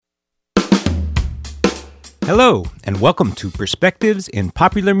Hello, and welcome to Perspectives in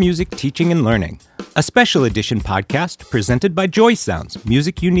Popular Music Teaching and Learning, a special edition podcast presented by Joy Sounds,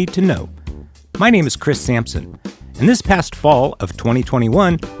 music you need to know. My name is Chris Sampson, and this past fall of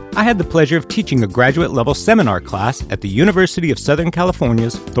 2021, I had the pleasure of teaching a graduate-level seminar class at the University of Southern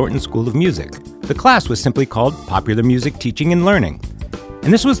California's Thornton School of Music. The class was simply called Popular Music Teaching and Learning,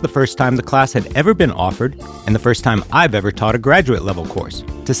 and this was the first time the class had ever been offered and the first time I've ever taught a graduate-level course.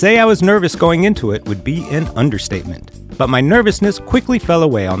 To say I was nervous going into it would be an understatement, but my nervousness quickly fell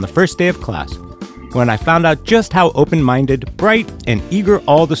away on the first day of class when I found out just how open-minded, bright, and eager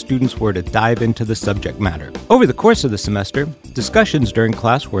all the students were to dive into the subject matter. Over the course of the semester, discussions during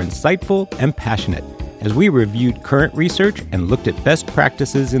class were insightful and passionate as we reviewed current research and looked at best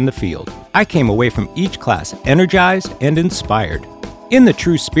practices in the field. I came away from each class energized and inspired. In the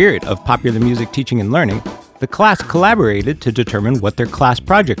true spirit of popular music teaching and learning, the class collaborated to determine what their class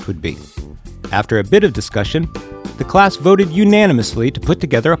project would be. After a bit of discussion, the class voted unanimously to put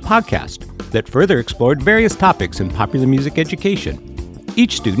together a podcast that further explored various topics in popular music education.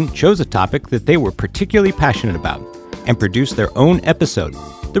 Each student chose a topic that they were particularly passionate about and produced their own episode.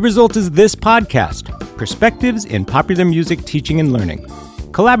 The result is this podcast, Perspectives in Popular Music Teaching and Learning,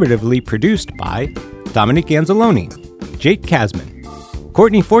 collaboratively produced by Dominic Anzalone, Jake Kasman,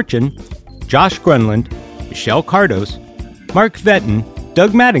 Courtney Fortune, Josh Grunland, Michelle Cardos, Mark Vetton,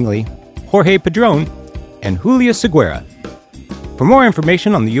 Doug Mattingly, Jorge Padron, and Julia Seguera. For more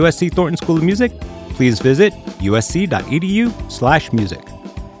information on the USC Thornton School of Music, please visit usc.edu/music.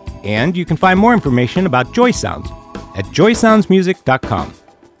 And you can find more information about Joy Sounds at joysoundsmusic.com.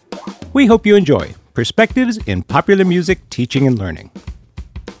 We hope you enjoy Perspectives in Popular Music Teaching and Learning.